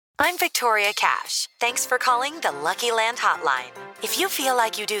I'm Victoria Cash. Thanks for calling the Lucky Land Hotline. If you feel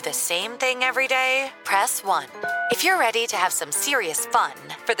like you do the same thing every day, press 1. If you're ready to have some serious fun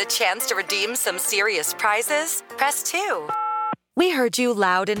for the chance to redeem some serious prizes, press 2. We heard you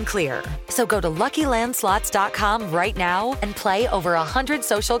loud and clear. So go to LuckyLandSlots.com right now and play over 100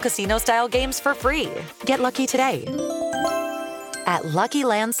 social casino-style games for free. Get lucky today at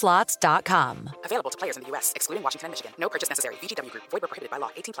LuckyLandSlots.com. Available to players in the U.S., excluding Washington and Michigan. No purchase necessary. VGW Group. Void where prohibited by law.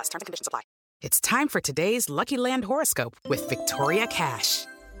 18+. Terms and conditions apply. It's time for today's Lucky Land horoscope with Victoria Cash.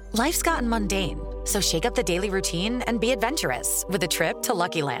 Life's gotten mundane, so shake up the daily routine and be adventurous with a trip to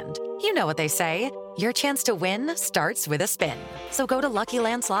Lucky Land. You know what they say. Your chance to win starts with a spin. So go to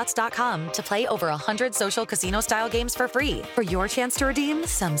LuckyLandSlots.com to play over 100 social casino-style games for free for your chance to redeem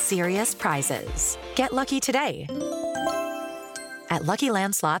some serious prizes. Get lucky today at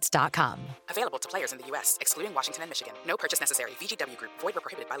LuckyLandSlots.com. Available to players in the U.S., excluding Washington and Michigan. No purchase necessary. VGW Group. Void where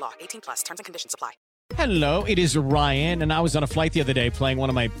prohibited by law. 18+. Terms and conditions apply. Hello, it is Ryan, and I was on a flight the other day playing one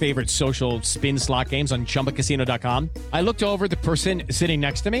of my favorite social spin slot games on ChumbaCasino.com. I looked over at the person sitting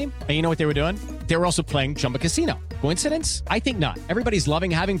next to me, and you know what they were doing? They were also playing Chumba Casino. Coincidence? I think not. Everybody's loving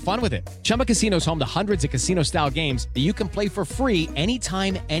having fun with it. Chumba Casino is home to hundreds of casino-style games that you can play for free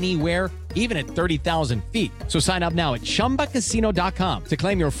anytime, anywhere, even at 30,000 feet. So sign up now at ChumbaCasino.com to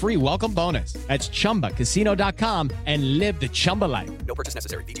claim your free welcome bonus. That's ChumbaCasino.com and live the Chumba life. No purchase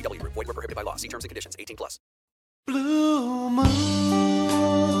necessary. VGW Group. Void where prohibited by law. See terms and conditions. 18+. Blue Moon.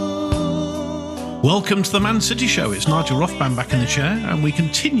 Welcome to the Man City Show. It's Nigel Rothband back in the chair, and we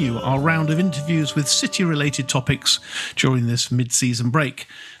continue our round of interviews with City-related topics during this mid-season break.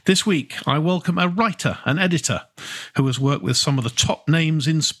 This week, I welcome a writer and editor who has worked with some of the top names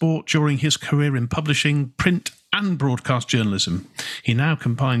in sport during his career in publishing, print and broadcast journalism. He now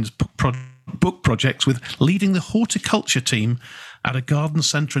combines book projects with leading the horticulture team at a garden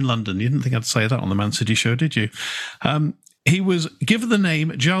centre in London. You didn't think I'd say that on the Man City Show, did you? He was given the name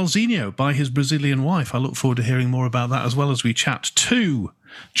Jairzinho by his Brazilian wife. I look forward to hearing more about that as well as we chat to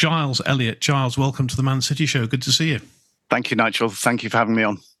Giles Elliott. Giles, welcome to the Man City Show. Good to see you. Thank you, Nigel. Thank you for having me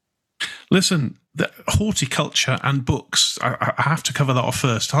on. Listen, the horticulture and books, I have to cover that off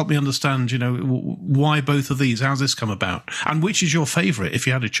first. Help me understand, why both of these? How's this come about? And which is your favourite, if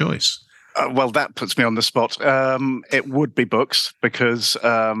you had a choice? Well, that puts me on the spot. It would be books because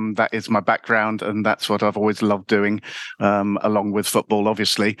that is my background and that's what I've always loved doing, along with football,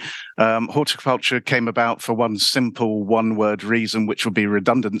 obviously. Horticulture came about for one simple one-word reason, which would be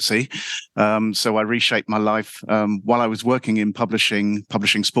redundancy. So I reshaped my life while I was working in publishing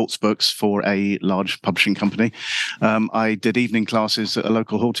sports books for a large publishing company. I did evening classes at a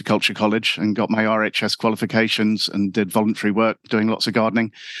local horticulture college and got my RHS qualifications and did voluntary work doing lots of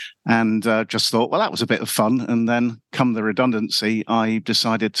gardening. And just thought, well, that was a bit of fun. And then come the redundancy, I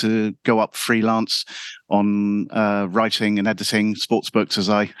decided to go up freelance on writing and editing sports books as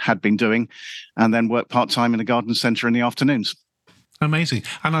I had been doing, and then work part-time in a garden centre in the afternoons. Amazing.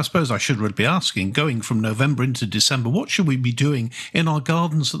 And I suppose I should be asking, going from November into December, what should we be doing in our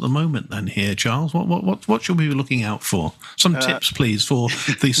gardens at the moment then here, Giles? What should we be looking out for? Some tips, please, for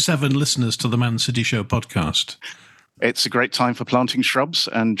the 7 listeners to the Man City Show podcast. It's a great time for planting shrubs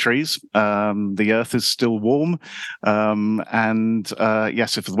and trees. The earth is still warm.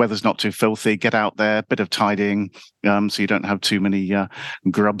 Yes, if the weather's not too filthy, get out there, bit of tidying, so you don't have too many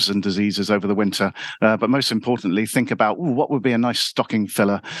grubs and diseases over the winter. But most importantly, think about what would be a nice stocking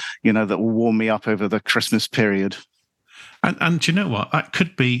filler, that will warm me up over the Christmas period. And do you know what? That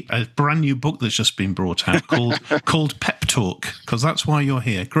could be a brand new book that's just been brought out called Pep Talk, because that's why you're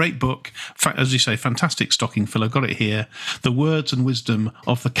here. Great book. As you say, fantastic stocking filler. Got it here. The words and wisdom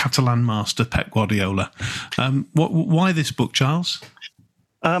of the Catalan master, Pep Guardiola. Why this book, Giles?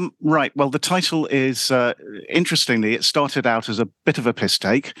 Right. Well, the title is, interestingly, it started out as a bit of a piss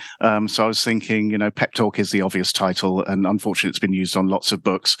take. So I was thinking, Pep Talk is the obvious title, and unfortunately it's been used on lots of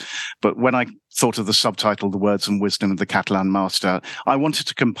books. But when I thought of the subtitle, The Words and Wisdom of the Catalan Master, I wanted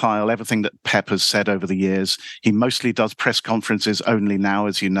to compile everything that Pep has said over the years. He mostly does press conferences only now,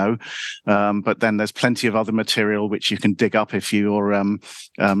 as you know. But then there's plenty of other material which you can dig up if you're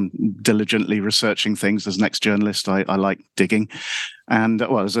diligently researching things. As an ex-journalist, I like digging. And,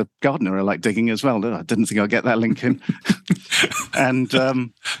 as a gardener, I like digging as well. I didn't think I'd get that link in.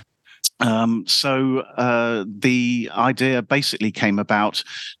 So the idea basically came about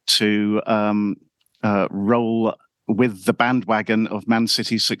to roll with the bandwagon of Man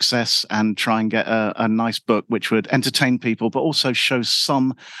City's success and try and get a nice book which would entertain people, but also show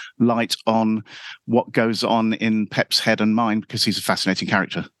some light on what goes on in Pep's head and mind, because he's a fascinating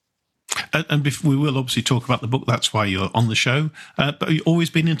character. And we will obviously talk about the book. That's why you're on the show. But you've always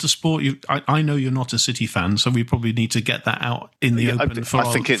been into sport. I know you're not a City fan, so we probably need to get that out in the open for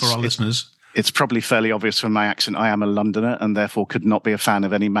our listeners. It's probably fairly obvious from my accent. I am a Londoner and therefore could not be a fan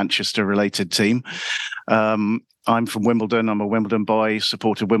of any Manchester-related team. I'm from Wimbledon. I'm a Wimbledon boy,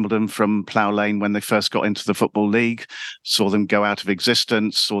 supported Wimbledon from Plough Lane when they first got into the Football League, saw them go out of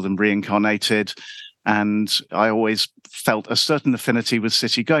existence, saw them reincarnated. And I always felt a certain affinity with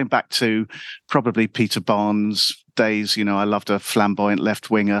City, going back to probably Peter Barnes' days. I loved a flamboyant left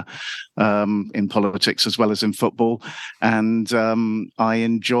winger in politics as well as in football. And I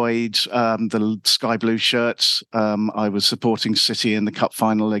enjoyed the sky blue shirts. I was supporting City in the cup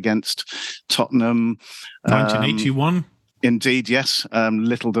final against Tottenham. 1981. Indeed, yes.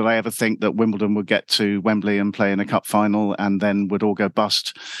 Little did I ever think that Wimbledon would get to Wembley and play in a cup final and then would all go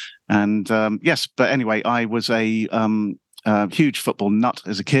bust. And yes, but anyway, I was a huge football nut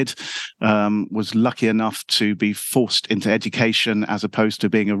as a kid, was lucky enough to be forced into education as opposed to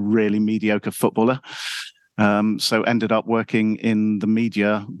being a really mediocre footballer. So ended up working in the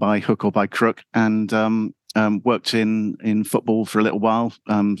media by hook or by crook, and worked in football for a little while,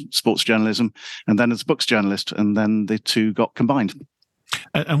 sports journalism, and then as a books journalist, and then the two got combined.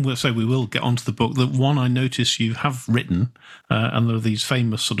 And we'll say we will get onto the book. The one I notice you have written, and there are these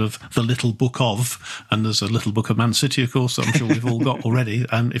famous sort of the little book of, and there's a little book of Man City, of course, that I'm sure we've all got already.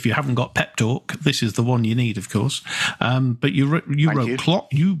 And if you haven't got Pep Talk, this is the one you need, of course. But you wrote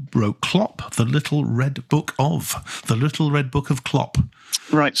Klopp. You wrote Klopp, the little red book of Klopp.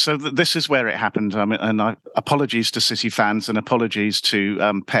 Right, so this is where it happened. And apologies to City fans and apologies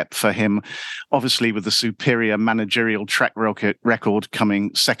to Pep for him, obviously with the superior managerial track record coming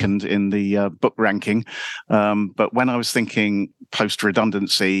second in the book ranking. But when I was thinking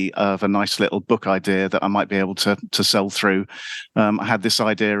post-redundancy of a nice little book idea that I might be able to sell through, I had this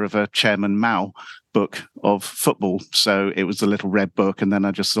idea of a Chairman Mao book of football. So it was the little red book. And then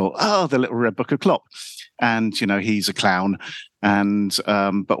I just thought, the little red book of Klopp. And, he's a clown, and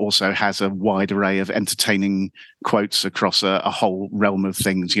but also has a wide array of entertaining quotes across a whole realm of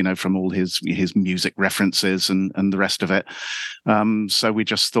things, from all his music references and the rest of it. So we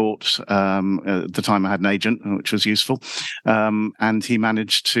just thought, at the time I had an agent, which was useful, and he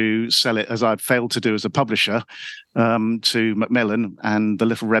managed to sell it, as I'd failed to do as a publisher, to Macmillan, and the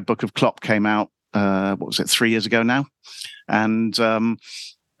little red book of Klopp came out, 3 years ago now? And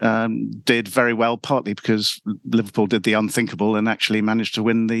did very well, partly because Liverpool did the unthinkable and actually managed to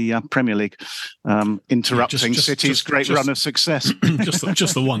win the Premier League, interrupting City's great run of success.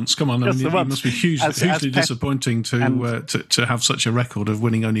 just the once. Come on, it must be hugely disappointing to have such a record of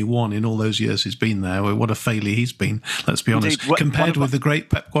winning only one in all those years he's been there. What a failure he's been, let's be honest, compared with the great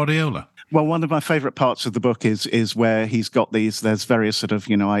Pep Guardiola. Well, one of my favourite parts of the book is where he's got there's various sort of,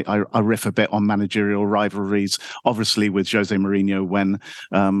 I riff a bit on managerial rivalries, obviously with Jose Mourinho when,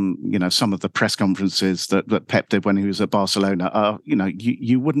 some of the press conferences that Pep did when he was at Barcelona,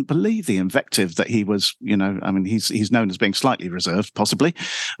 you wouldn't believe the invective that he was, he's known as being slightly reserved, possibly.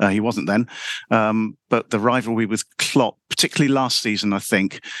 He wasn't then. But the rivalry with Klopp, particularly last season, I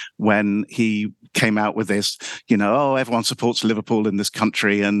think, when he came out with this, everyone supports Liverpool in this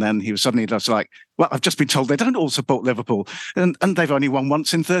country. And then he was suddenly just like, well, I've just been told they don't all support Liverpool. And they've only won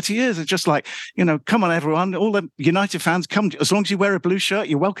once in 30 years. It's just like, come on, everyone, all the United fans, come. As long as you wear a blue shirt,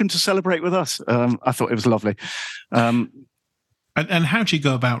 you're welcome to celebrate with us. I thought it was lovely. And how do you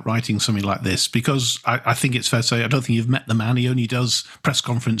go about writing something like this? Because I think it's fair to say, I don't think you've met the man. He only does press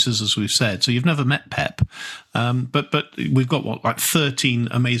conferences, as we've said. So you've never met Pep. But we've got, 13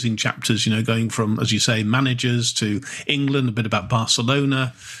 amazing chapters, going from, as you say, managers to England, a bit about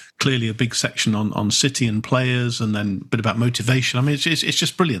Barcelona, clearly a big section on City and players, and then a bit about motivation. I mean, it's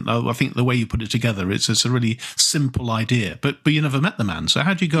just brilliant. I think the way you put it together, it's a really simple idea. But you never met the man. So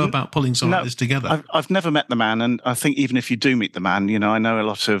how do you go about pulling something like this together? I've never met the man, and I think even if you do meet the man, I know a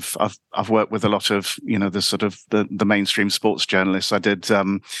lot of. I've worked with a lot of the sort of the mainstream sports journalists. I did.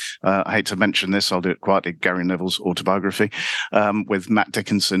 I hate to mention this. I'll do it quietly. Gary Neville's autobiography with Matt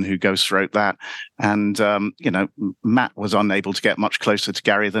Dickinson, who ghostwrote that, and Matt was unable to get much closer to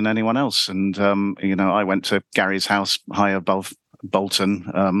Gary than anyone else. And, I went to Gary's house high above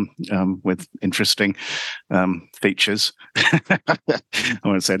Bolton with interesting features. I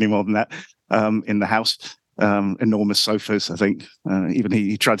won't say any more than that. In the house, enormous sofas, I think. Even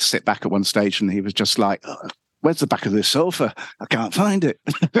he tried to sit back at one stage and he was just like, where's the back of this sofa? I can't find it.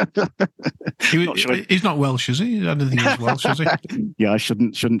 He's not Welsh, is he? I don't think he's Welsh, is he? Yeah, I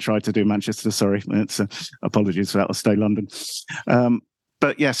shouldn't try to do Manchester. Sorry, it's apologies for that. I'll stay London.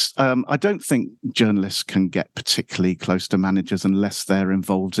 But yes, I don't think journalists can get particularly close to managers unless they're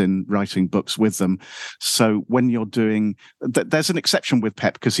involved in writing books with them. So when you're doing, there's an exception with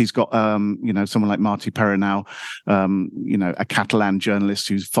Pep because he's got, someone like Martí Perarnau, a Catalan journalist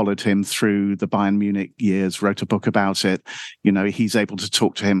who's followed him through the Bayern Munich years, wrote a book about it. He's able to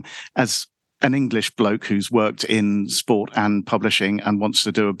talk to him as an English bloke who's worked in sport and publishing and wants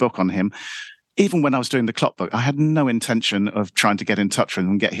to do a book on him. Even when I was doing the Klopp book, I had no intention of trying to get in touch with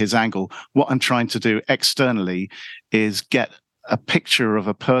him and get his angle. What I'm trying to do externally is get a picture of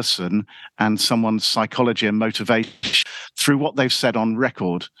a person and someone's psychology and motivation through what they've said on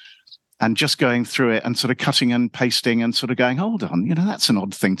record, and just going through it and sort of cutting and pasting and sort of going, hold on, that's an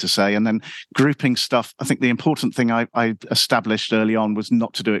odd thing to say. And then grouping stuff. I think the important thing I established early on was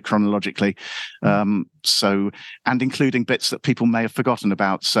not to do it chronologically. And including bits that people may have forgotten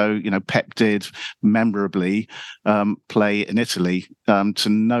about. So, Pep did memorably play in Italy to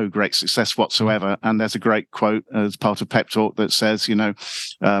no great success whatsoever. And there's a great quote as part of Pep Talk that says,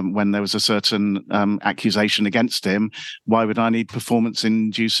 when there was a certain accusation against him, why would I need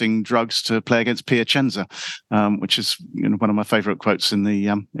performance-inducing drugs to play against Piacenza, which is one of my favorite quotes in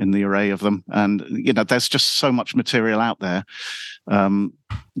the array of them. And there's just so much material out there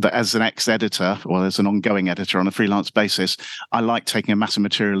that as an ex-editor or as an ongoing editor on a freelance basis, I like taking a mass of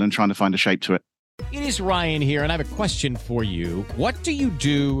material and trying to find a shape to it. It is Ryan here, and I have a question for you. What do you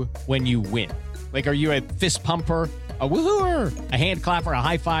do when you win? Like, are you a fist pumper, a woohooer, a hand clapper, a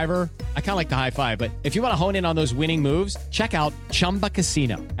high fiver? I kind of like the high five, but if you want to hone in on those winning moves, check out Chumba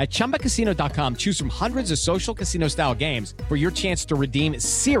Casino. At ChumbaCasino.com, choose from hundreds of social casino style games for your chance to redeem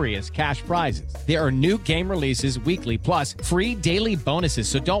serious cash prizes. There are new game releases weekly, plus free daily bonuses.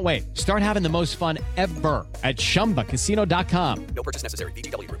 So don't wait. Start having the most fun ever at ChumbaCasino.com. No purchase necessary.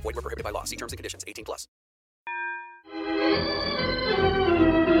 VGW Group. Void where prohibited by law. See terms and conditions. 18+.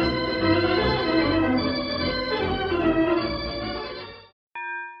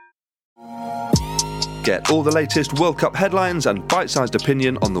 Get all the latest World Cup headlines and bite-sized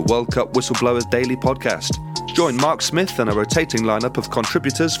opinion on the World Cup Whistleblowers Daily podcast. Join Mark Smith and a rotating lineup of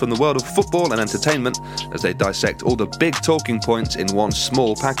contributors from the world of football and entertainment as they dissect all the big talking points in one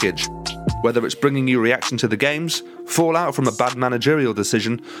small package. Whether it's bringing you reaction to the games, fallout from a bad managerial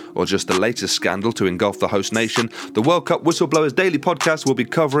decision, or just the latest scandal to engulf the host nation, the World Cup Whistleblowers Daily podcast will be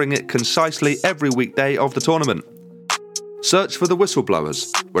covering it concisely every weekday of the tournament. Search for The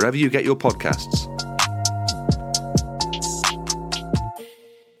Whistleblowers wherever you get your podcasts.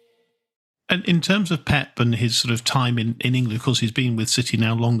 And in terms of Pep and his sort of time in England, of course, he's been with City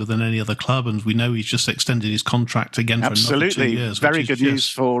now longer than any other club, and we know he's just extended his contract again for another 2 years. Very good news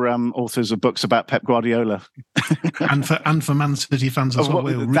for authors of books about Pep Guardiola. and for Man City fans as well.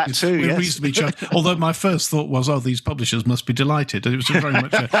 We're reasonably chuffed. Although my first thought was, these publishers must be delighted. It was very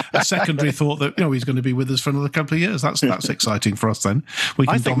much a secondary thought that he's going to be with us for another couple of years. That's exciting for us then.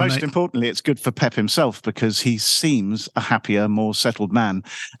 I think most importantly, it's good for Pep himself because he seems a happier, more settled man.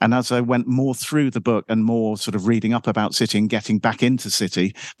 And as I went more through the book and more sort of reading up about City and getting back into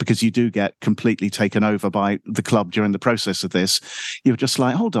City, because you do get completely taken over by the club during the process of this, you're just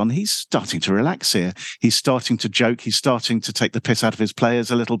like, hold on, he's starting to relax here. He's starting to joke. He's starting to take the piss out of his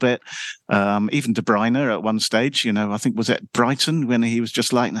players a little bit. Even De Bruyne at one stage, I think was at Brighton when he was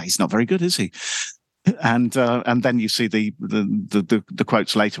just like, no, he's not very good, is he? And then you see the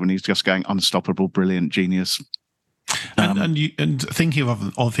quotes later when he's just going, unstoppable, brilliant, genius. And thinking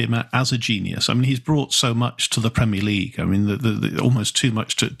of him as a genius, I mean, he's brought so much to the Premier League. I mean, the almost too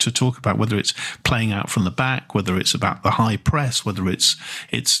much to talk about, whether it's playing out from the back, whether it's about the high press, whether it's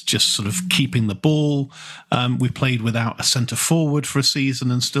just sort of keeping the ball. We played without a centre forward for a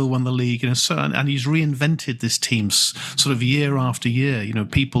season and still won the league. And he's reinvented this team sort of year after year.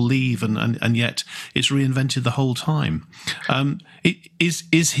 People leave and yet it's reinvented the whole time.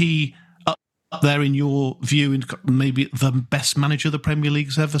 Is he up there in your view, and maybe the best manager the Premier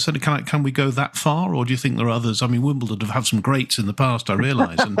League's ever seen? Can we go that far, or do you think there are others? I mean, Wimbledon have had some greats in the past, I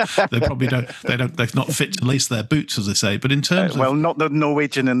realise, and they probably they're not fit to lace their boots, as they say. But in terms of not the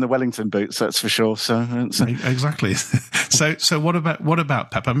Norwegian and the Wellington boots, that's for sure. So exactly. So what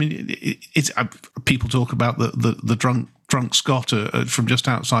about Pep? I mean, it's people talk about the drunk Scot from just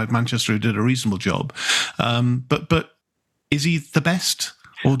outside Manchester who did a reasonable job, but is he the best?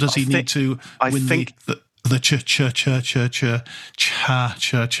 Or does he need to win the Champions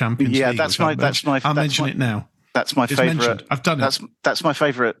League? Yeah, that's my. I'll mention it now. That's my favourite. I've done it. That's my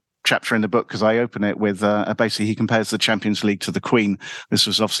favourite chapter in the book because I open it with basically he compares the Champions League to the Queen. This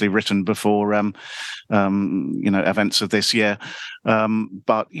was obviously written before events of this year,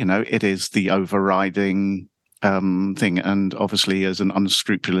 but it is the overriding thing. And obviously, as an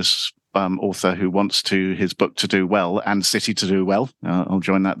unscrupulous author who wants his book to do well and City to do well, I'll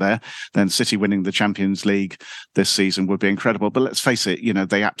join that there. Then City winning the Champions League this season would be incredible. But let's face it,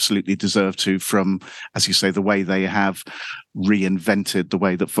 they absolutely deserve to, from, as you say, the way they have reinvented the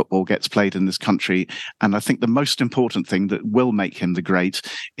way that football gets played in this country. And I think the most important thing that will make him the great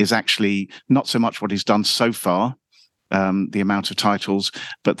is actually not so much what he's done so far, the amount of titles,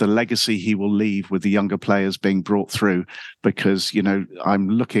 but the legacy he will leave with the younger players being brought through. Because, I'm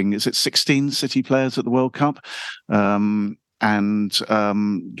looking, is it 16 City players at the World Cup? You're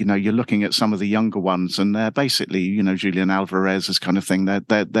looking at some of the younger ones, and they're basically, Julian Alvarez, this kind of thing.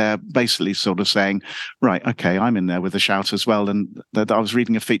 They're basically sort of saying, right, okay, I'm in there with a shout as well. And I was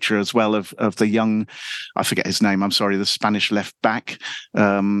reading a feature as well of the young, I forget his name, I'm sorry, the Spanish left back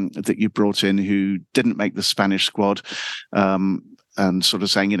that you brought in, who didn't make the Spanish squad. And sort of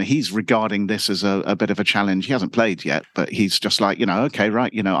saying, he's regarding this as a bit of a challenge. He hasn't played yet, but he's just like, okay,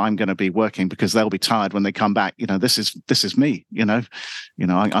 right, I'm going to be working because they'll be tired when they come back. This is me. I'm going to be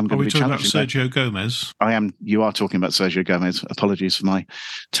challenging. Are we talking about Sergio Gomez? I am. You are talking about Sergio Gomez. Apologies for my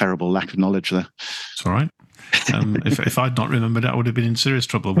terrible lack of knowledge there. It's all right. If I'd not remembered, I would have been in serious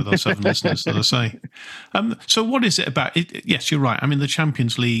trouble with our 7 listeners, as I say. So what is it about? Yes, you're right. I mean, the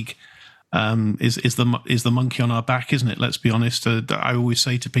Champions League is the monkey on our back, isn't it? Let's be honest. I always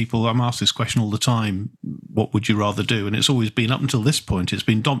say to people, I'm asked this question all the time: what would you rather do? And it's always been, up until this point, it's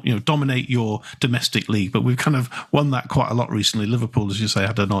been dominate your domestic league. But we've kind of won that quite a lot recently. Liverpool, as you say,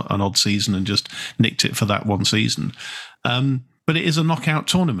 had an odd season and just nicked it for that one season. But it is a knockout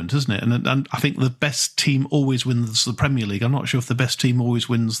tournament, isn't it? And I think the best team always wins the Premier League. I'm not sure if the best team always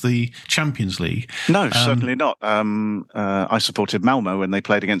wins the Champions League. No, certainly not. I supported Malmo when they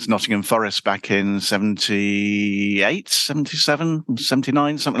played against Nottingham Forest back in 78, 77,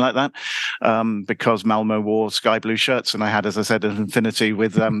 79, something like that, because Malmo wore sky blue shirts. And I had, as I said, an affinity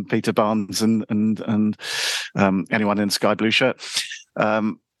with Peter Barnes and anyone in sky blue shirt.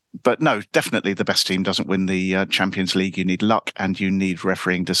 But no, definitely the best team doesn't win the Champions League. You need luck and you need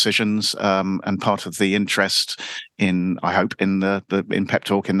refereeing decisions. And part of the interest in Pep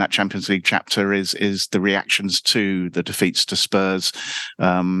Talk in that Champions League chapter is the reactions to the defeats to Spurs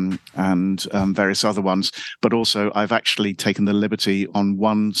and various other ones. But also, I've actually taken the liberty on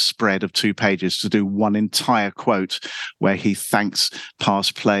one spread of 2 pages to do one entire quote where he thanks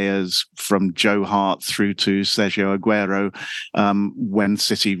past players from Joe Hart through to Sergio Aguero when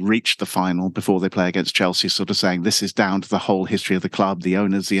City reached the final before they play against Chelsea, sort of saying this is down to the whole history of the club, the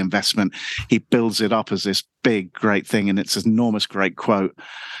owners, the investment. He builds it up as this big, great thing, and it's an enormous, great quote.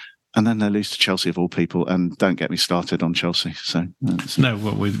 And then they lose to Chelsea, of all people, and don't get me started on Chelsea. So no,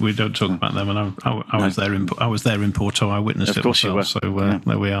 well, we don't talk about them. And I was there in Porto. I witnessed it myself. So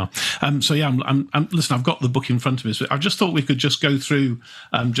there we are. I'm listen. I've got the book in front of me. So I just thought we could just go through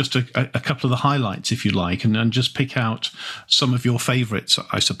just a couple of the highlights, if you like, and just pick out some of your favourites,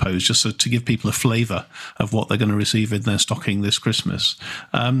 I suppose, just to give people a flavour of what they're going to receive in their stocking this Christmas.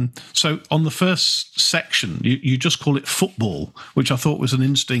 So on the first section, you just call it football, which I thought was an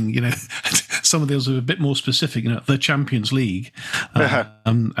interesting. Some of those are a bit more specific, the Champions League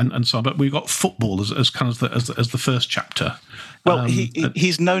and so on. But we've got football as kind of as the first chapter. Well,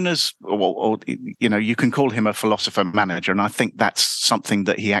 he's known as, you can call him a philosopher manager, and I think that's something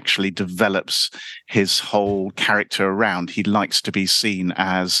that he actually develops his whole character around. He likes to be seen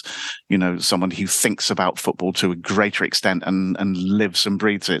as, someone who thinks about football to a greater extent and lives and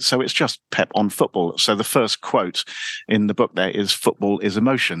breathes it. So it's just Pep on football. So the first quote in the book there is, "Football is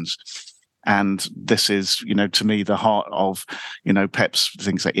emotions." And this is, to me, the heart of, Pep's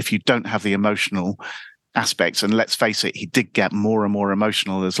things. That if you don't have the emotional aspects, and let's face it, he did get more and more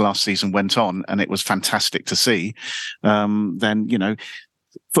emotional as last season went on, and it was fantastic to see, then,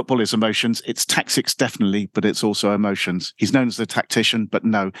 football is emotions. It's tactics, definitely, but it's also emotions. He's known as the tactician, but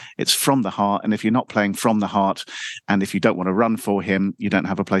no, it's from the heart. And if you're not playing from the heart, and if you don't want to run for him, you don't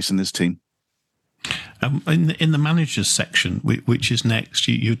have a place in this team. In the managers section, which is next,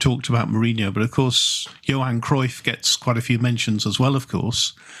 you talked about Mourinho, but of course, Johan Cruyff gets quite a few mentions as well, of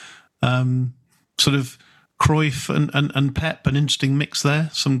course. Sort of Cruyff and Pep, an interesting mix there.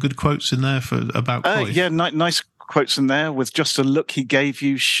 Some good quotes in there about Cruyff. Yeah, nice quotes in there. With just a look, he gave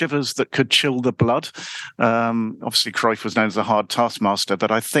you shivers that could chill the blood. Obviously, Cruyff was known as a hard taskmaster, but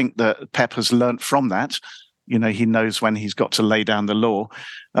I think that Pep has learnt from that. He knows when he's got to lay down the law.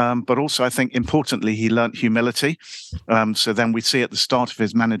 But also, I think, importantly, he learnt humility. So then we see at the start of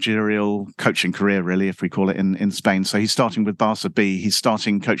his managerial coaching career, really, if we call it in Spain. So he's starting with Barca B. He's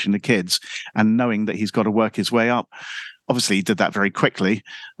starting coaching the kids and knowing that he's got to work his way up. Obviously, he did that very quickly.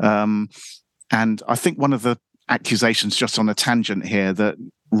 And I think one of the accusations just on a tangent here that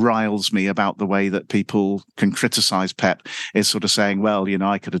riles me about the way that people can criticize Pep is sort of saying, well,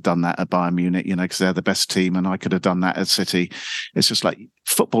 I could have done that at Bayern Munich, because they're the best team, and I could have done that at City. It's just like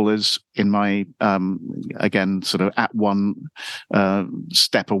footballers in my, again, sort of at one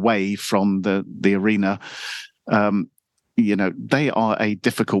step away from the arena, they are a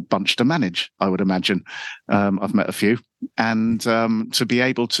difficult bunch to manage, I would imagine. I've met a few. And to be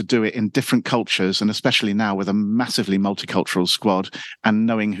able to do it in different cultures, and especially now with a massively multicultural squad, and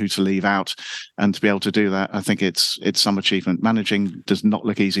knowing who to leave out, and to be able to do that, I think it's some achievement. Managing does not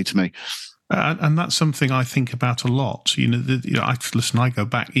look easy to me. And that's something I think about a lot. I go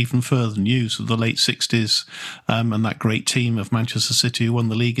back even further than you, so the late 60s, and that great team of Manchester City who won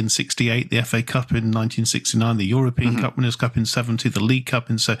the league in 68, the FA Cup in 1969, the European Cup Winners' Cup in 70, the League Cup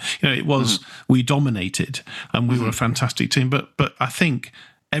in it was, we dominated, and we were a fantastic team. But I think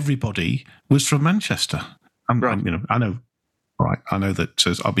everybody was from Manchester. Right. I know. Right, I know that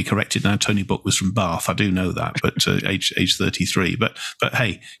I'll be corrected now. Tony Buck was from Bath. I do know that, but age 33. But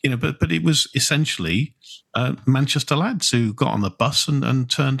hey, but it was essentially Manchester lads who got on the bus and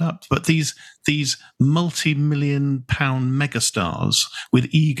turned up. But these multi-million-pound megastars with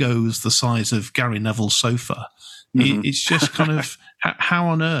egos the size of Gary Neville's sofa. It's just kind of how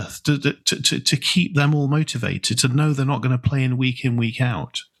on earth to keep them all motivated, to know they're not going to play in, week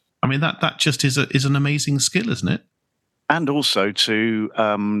out. I mean, that just is an amazing skill, isn't it? And also to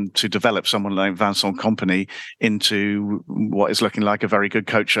develop someone like Vincent Kompany into what is looking like a very good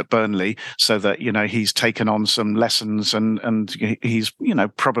coach at Burnley, so that he's taken on some lessons and he's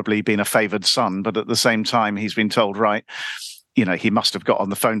probably been a favoured son, but at the same time he's been told, right, he must have got on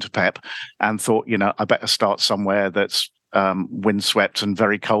the phone to Pep and thought, I better start somewhere that's windswept and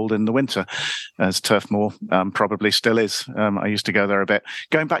very cold in the winter, as Turf Moor probably still is. I used to go there a bit.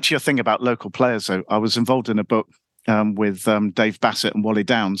 Going back to your thing about local players, though, I was involved in a book with Dave Bassett and Wally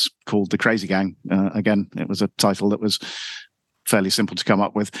Downs called The Crazy Gang. Again, it was a title that was fairly simple to come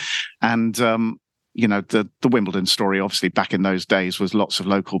up with. And, the Wimbledon story, obviously, back in those days was lots of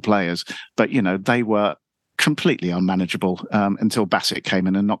local players, but, they were completely unmanageable until Bassett came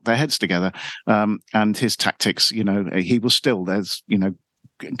in and knocked their heads together. And his tactics, he was still,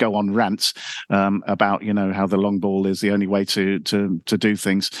 go on rants about, how the long ball is the only way to do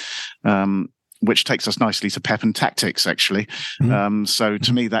things. Which takes us nicely to Pep and tactics, actually. So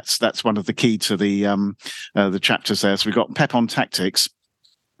to me, that's one of the key to the chapters there. So we've got Pep on tactics,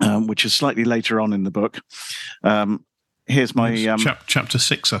 which is slightly later on in the book. Here's my chapter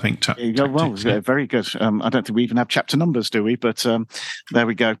 6, I think. Well, very good. I don't think we even have chapter numbers, do we? But there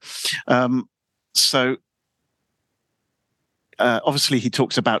we go. So. Obviously, he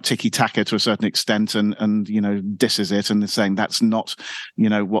talks about tiki-taka to a certain extent, and disses it and is saying that's not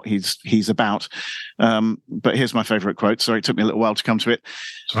what he's about. But here's my favourite quote. Sorry, it took me a little while to come to it.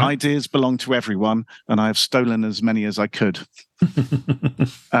 Right. Ideas belong to everyone, and I have stolen as many as I could.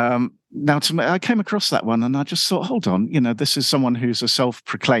 Now, to me, I came across that one, and I just thought, hold on, this is someone who's a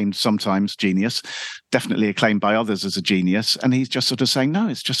self-proclaimed, sometimes genius, definitely acclaimed by others as a genius, and he's just sort of saying, no,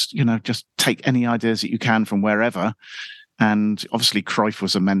 it's just just take any ideas that you can from wherever. And obviously, Cruyff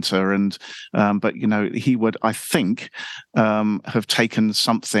was a mentor, but he would, I think, have taken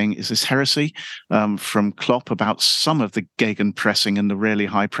something. Is this heresy from Klopp about some of the gegenpressing and the really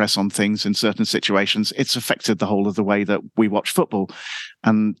high press on things in certain situations? It's affected the whole of the way that we watch football.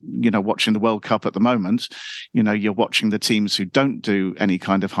 And watching the World Cup at the moment, you're watching the teams who don't do any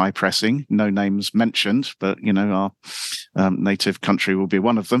kind of high pressing. No names mentioned, but our native country will be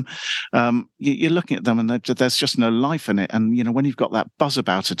one of them. You're looking at them, and there's just no life in it. And, when you've got that buzz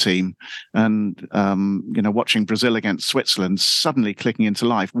about a team and, watching Brazil against Switzerland suddenly clicking into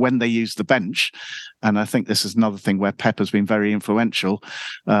life when they use the bench. And I think this is another thing where Pep has been very influential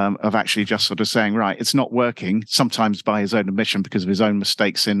of actually just sort of saying, right, it's not working, sometimes by his own admission because of his own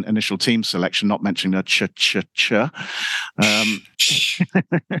mistakes in initial team selection, not mentioning a ch.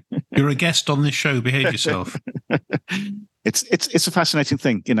 You're a guest on this show. Behave yourself. It's a fascinating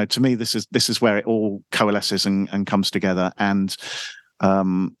thing. To me, this is where it all coalesces and comes together. And,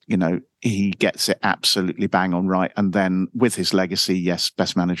 he gets it absolutely bang on right. And then with his legacy, yes,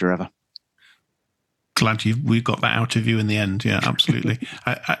 best manager ever. Glad we got that out of you in the end. Yeah, absolutely.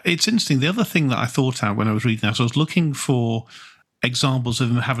 It's interesting. The other thing that I thought out when I was reading that, I was looking for examples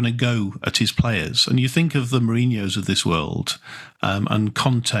of him having a go at his players. And you think of the Mourinhos of this world and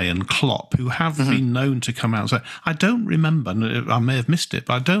Conte and Klopp, who have been known to come out and say, I don't remember, I may have missed it,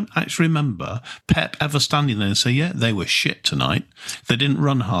 but I don't actually remember Pep ever standing there and say, yeah, they were shit tonight. They didn't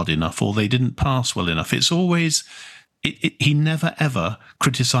run hard enough or they didn't pass well enough. It's always he never ever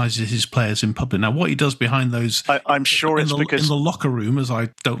criticises his players in public. Now, what he does behind those, I'm sure it's because in the locker room, as I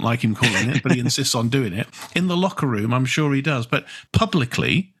don't like him calling it, but he insists on doing it. In the locker room, I'm sure he does, but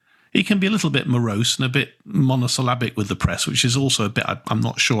publicly, he can be a little bit morose and a bit monosyllabic with the press, which is also a bit I'm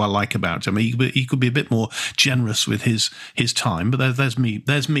not sure I like about him. He could be a bit more generous with his time, but there's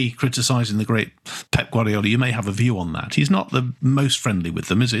me criticising the great Pep Guardiola. You may have a view on that. He's not the most friendly with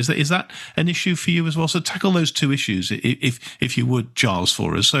them, is it? Is that an issue for you as well? So tackle those two issues, if you would, Giles,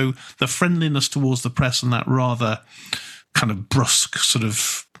 for us. So the friendliness towards the press and that rather kind of brusque sort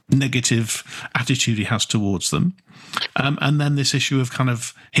of negative attitude he has towards them. And then this issue of kind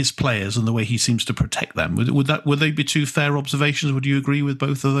of his players and the way he seems to protect them. Would they be two fair observations? Would you agree with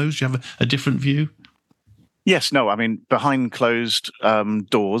both of those? Do you have a different view? Yes, no, I mean, behind closed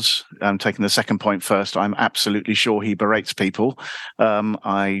doors, taking the second point first, I'm absolutely sure he berates people.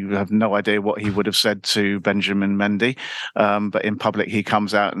 I have no idea what he would have said to Benjamin Mendy, but in public he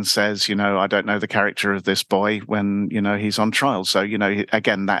comes out and says, I don't know the character of this boy when, he's on trial. So,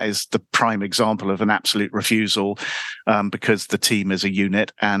 again, that is the prime example of an absolute refusal because the team is a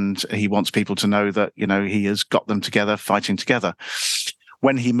unit and he wants people to know that, he has got them together, fighting together.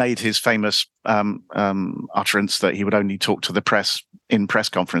 When he made his famous utterance that he would only talk to the press in press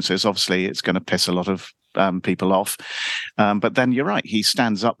conferences, obviously it's going to piss a lot of people off. But then you're right, he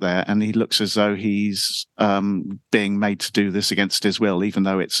stands up there and he looks as though he's being made to do this against his will, even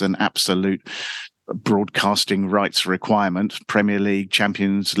though it's an absolute broadcasting rights requirement, Premier League,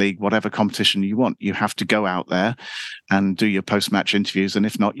 Champions League, whatever competition you want. You have to go out there and do your post-match interviews, and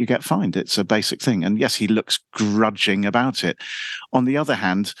if not, you get fined. It's a basic thing. And yes, he looks grudging about it. On the other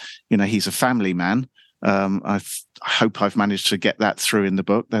hand, he's a family man. I hope I've managed to get that through in the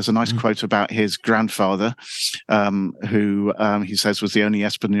book. There's a nice quote about his grandfather, who he says was the only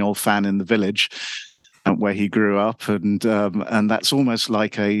Espanyol fan in the village where he grew up, and that's almost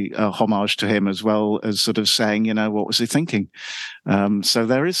like a homage to him, as well as sort of saying, what was he thinking? So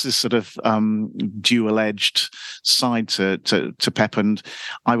there is this sort of dual-edged side to Pep, and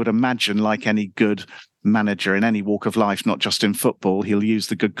I would imagine, like any good manager in any walk of life, not just in football, he'll use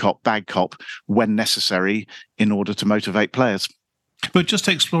the good cop, bad cop when necessary in order to motivate players. But just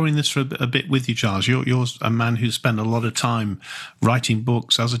exploring this for a bit with you, Giles, you're a man who's spent a lot of time writing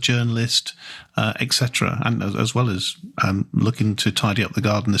books as a journalist, etc., and as well as looking to tidy up the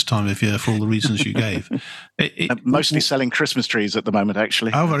garden this time of year for all the reasons you gave. Mostly selling Christmas trees at the moment,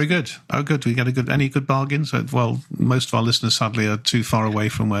 actually. Oh, very good. Oh, good. We get any good bargains? Well, most of our listeners, sadly, are too far away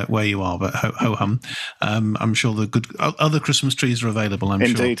from where you are, but ho-hum. I'm sure the good other Christmas trees are available, I'm sure.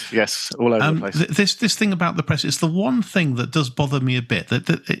 Indeed, yes, all over the place. This thing about the press, it's the one thing that does bother me a bit,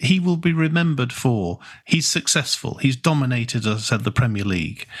 that he will be remembered for. He's successful. He's dominated, as I said, the Premier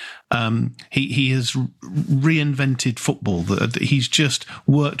League. He has reinvented football. He's just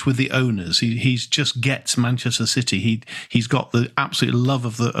worked with the owners. He's just gets Manchester City. He's got the absolute love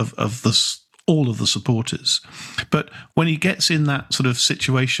of all of the supporters. But when he gets in that sort of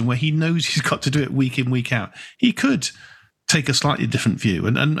situation where he knows he's got to do it week in, week out, he could take a slightly different view,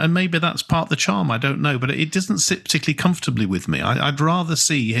 and maybe that's part of the charm. I don't know, but it doesn't sit particularly comfortably with me. I'd rather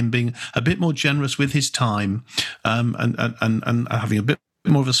see him being a bit more generous with his time, and having a bit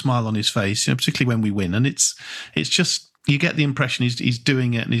more of a smile on his face, particularly when we win. And it's just, you get the impression he's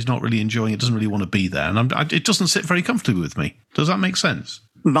doing it and he's not really enjoying it, doesn't really want to be there, and it doesn't sit very comfortably with me. Does that make sense?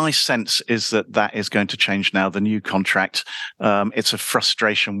 My sense is that is going to change now. The new contract, it's a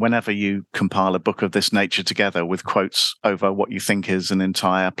frustration whenever you compile a book of this nature together with quotes over what you think is an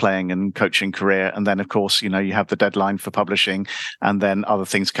entire playing and coaching career. And then, of course, you have the deadline for publishing, and then other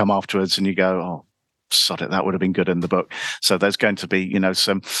things come afterwards and you go, oh, sod it, that would have been good in the book. So there's going to be,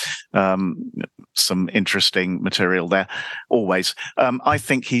 some interesting material there always. I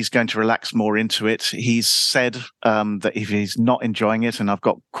think he's going to relax more into it. He's said that if he's not enjoying it, and I've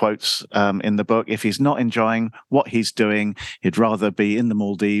got quotes in the book, if he's not enjoying what he's doing, he'd rather be in the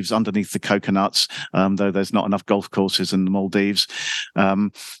Maldives underneath the coconuts, though there's not enough golf courses in the Maldives.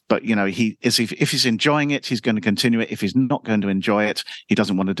 But if he's enjoying it, he's going to continue it. If he's not going to enjoy it, he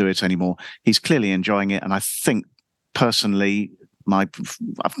doesn't want to do it anymore. He's clearly enjoying it, and I think personally,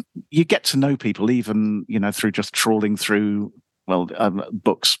 you get to know people even through just trawling through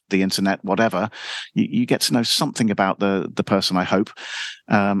books, the internet, whatever. You get to know something about the person, I hope,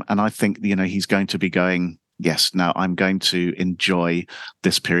 and I think he's going to be going, yes, now I'm going to enjoy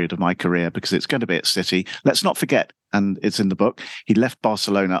this period of my career because it's going to be at City. Let's not forget, and it's in the book, he left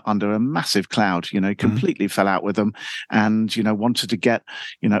Barcelona under a massive cloud, completely fell out with them, and, wanted to get,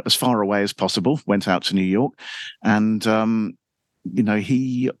 as far away as possible, went out to New York, and,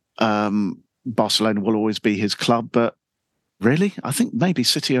 he Barcelona will always be his club, but really, I think maybe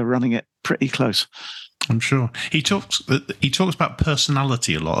City are running it pretty close. I'm sure. He talks about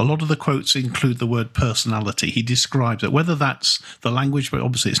personality a lot. A lot of the quotes include the word personality. He describes it, whether that's the language, but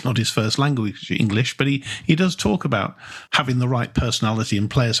obviously it's not his first language, English, but he does talk about having the right personality and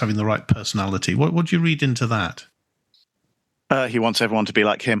players having the right personality. What do you read into that? He wants everyone to be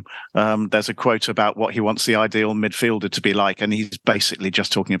like him. There's a quote about what he wants the ideal midfielder to be like, and he's basically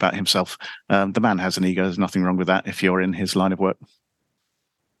just talking about himself. The man has an ego. There's nothing wrong with that if you're in his line of work.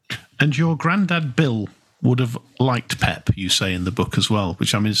 And your granddad Bill would have liked Pep, you say in the book as well.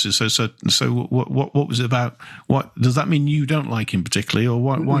 Which I mean, so what was it about? What does that mean? You don't like him particularly, or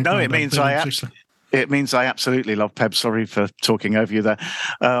why? No, it means It means I absolutely love Pep. Sorry for talking over you there.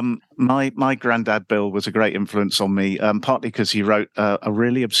 My granddad Bill was a great influence on me, partly because he wrote a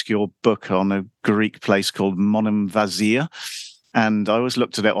really obscure book on a Greek place called Monemvasia. And I always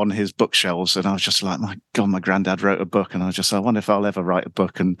looked at it on his bookshelves, and I was just like, my God, my granddad wrote a book, and I wonder if I'll ever write a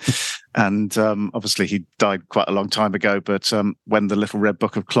book. And obviously he died quite a long time ago. But when the Little Red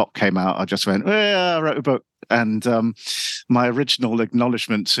Book of Klopp came out, I just went, yeah, I wrote a book. And my original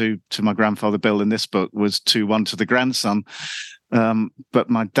acknowledgement to my grandfather Bill in this book was 2-1 to the grandson. But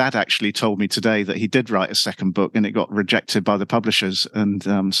my dad actually told me today that he did write a second book and it got rejected by the publishers. And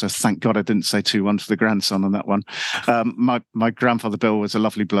so thank God I didn't say 2-1 to the grandson on that one. My grandfather Bill was a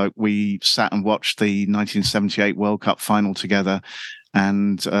lovely bloke. We sat and watched the 1978 World Cup final together.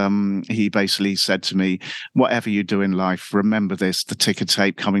 And he basically said to me, whatever you do in life, remember this, the ticker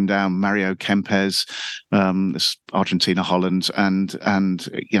tape coming down, Mario Kempes, this Argentina-Holland. And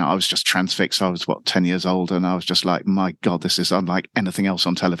I was just transfixed. I was, 10 years old. And I was just like, my God, this is unlike anything else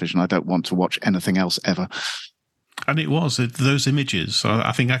on television. I don't want to watch anything else ever. And it was those images.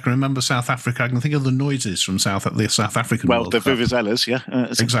 I think I can remember South Africa. I can think of the noises from the South African World Cup. Well, the vuvuzelas, yeah,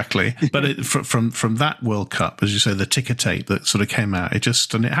 exactly. But from that World Cup, as you say, the ticker tape that sort of came out. It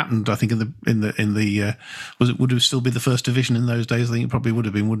happened. I think would it still be the first division in those days? I think it probably would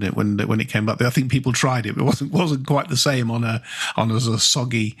have been, wouldn't it, when it came back? I think people tried it. It wasn't quite the same on a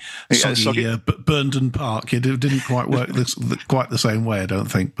soggy Burnden Park. It didn't quite work quite the same way, I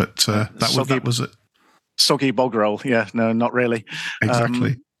don't think. But that was it. Soggy bog roll, yeah, no, not really.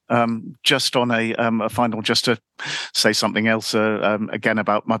 Exactly. Just on a final, just to say something else again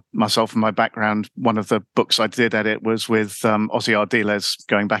about myself and my background. One of the books I did edit was with Ozzy Ardiles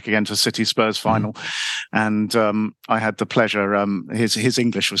going back again to City Spurs final, and I had the pleasure. His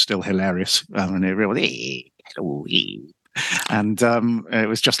English was still hilarious, and it really. And it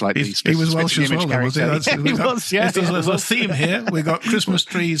was just like these. He was Welsh as well, was he? He was, yeah. There's a theme here. We've got Christmas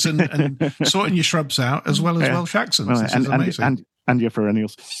trees and sorting your shrubs out, as well as Welsh accents. This is amazing. And your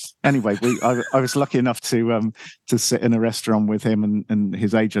perennials. Anyway, I was lucky enough to sit in a restaurant with him, and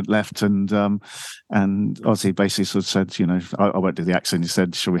his agent left, and Ozzy basically sort of said, I won't do the accent. He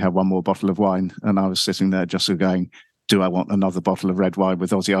said, "Shall we have one more bottle of wine?" And I was sitting there just sort of going, do I want another bottle of red wine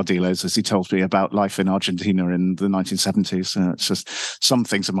with Ozzy Ardiles, as he told me about life in Argentina in the 1970s. It's just some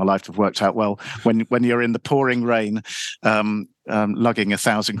things in my life have worked out well. When you're in the pouring rain, lugging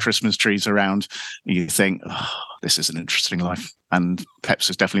 1,000 Christmas trees around, you think, this is an interesting life. And Pep's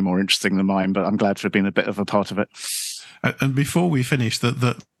is definitely more interesting than mine, but I'm glad to have been a bit of a part of it. And before we finish,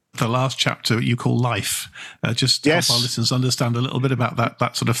 the last chapter you call Life, just to help our listeners understand a little bit about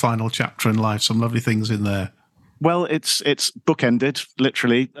that sort of final chapter in life, some lovely things in there. Well, it's bookended,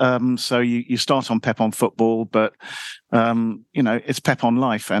 literally. So you start on Pep on football, but, it's Pep on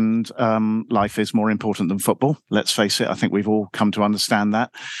life, and life is more important than football. Let's face it. I think we've all come to understand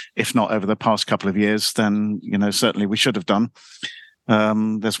that. If not over the past couple of years, then, certainly we should have done.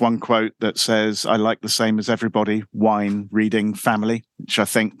 There's one quote that says, I like the same as everybody, wine, reading, family, which I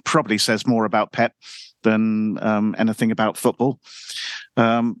think probably says more about Pep than anything about football.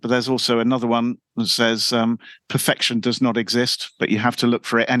 But there's also another one that says, perfection does not exist, but you have to look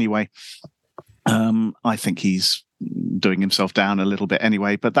for it anyway. I think he's doing himself down a little bit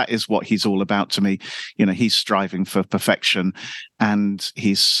anyway, but that is what he's all about to me. He's striving for perfection, and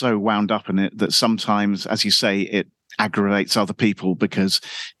he's so wound up in it that sometimes, as you say, it aggravates other people because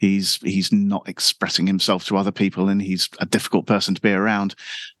he's not expressing himself to other people, and he's a difficult person to be around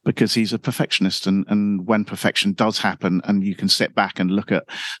because he's a perfectionist. And when perfection does happen, and you can sit back and look at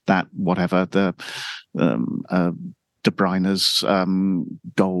that, whatever the De Bruyne's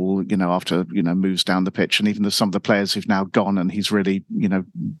goal, after moves down the pitch, and even some of the players who've now gone, and he's really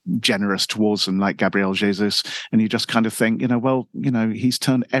generous towards them, like Gabriel Jesus, and you just kind of think, he's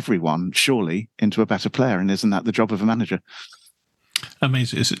turned everyone surely into a better player, and isn't that the job of a manager?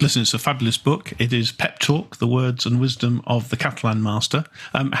 Amazing. It's a fabulous book. It is Pep Talk, the words and wisdom of the Catalan master.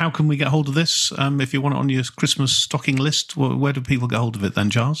 How can we get hold of this? If you want it on your Christmas stocking list, where do people get hold of it then,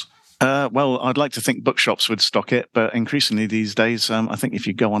 Giles? Well, I'd like to think bookshops would stock it, but increasingly these days, I think if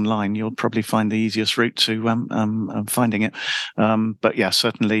you go online, you'll probably find the easiest route to finding it. But yeah,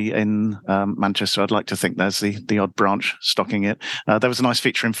 certainly in Manchester, I'd like to think there's the odd branch stocking it. There was a nice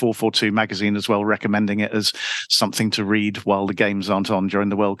feature in 442 magazine as well, recommending it as something to read while the games aren't on during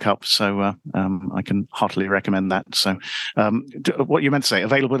the World Cup. So I can heartily recommend that. So what you meant to say,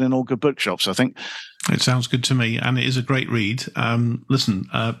 available in all good bookshops, I think. It sounds good to me, and it is a great read. Listen,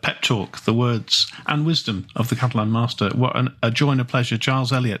 Pep Talk, the words and wisdom of the Catalan master. What a joy and a pleasure.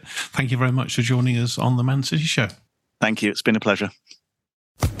 Giles Elliott, thank you very much for joining us on the Man City Show. Thank you. It's been a pleasure.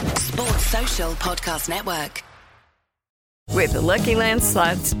 Sports Social Podcast Network. With the Lucky Land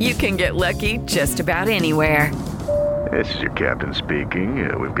Slots, you can get lucky just about anywhere. This is your captain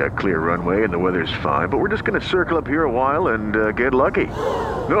speaking. We've got clear runway and the weather's fine, but we're just going to circle up here a while and get lucky.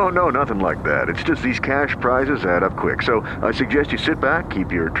 No, nothing like that. It's just these cash prizes add up quick. So I suggest you sit back,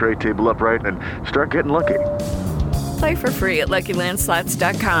 keep your tray table upright, and start getting lucky. Play for free at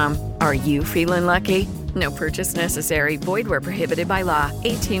LuckyLandSlots.com. Are you feeling lucky? No purchase necessary. Void where prohibited by law.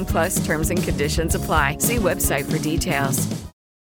 18+ terms and conditions apply. See website for details.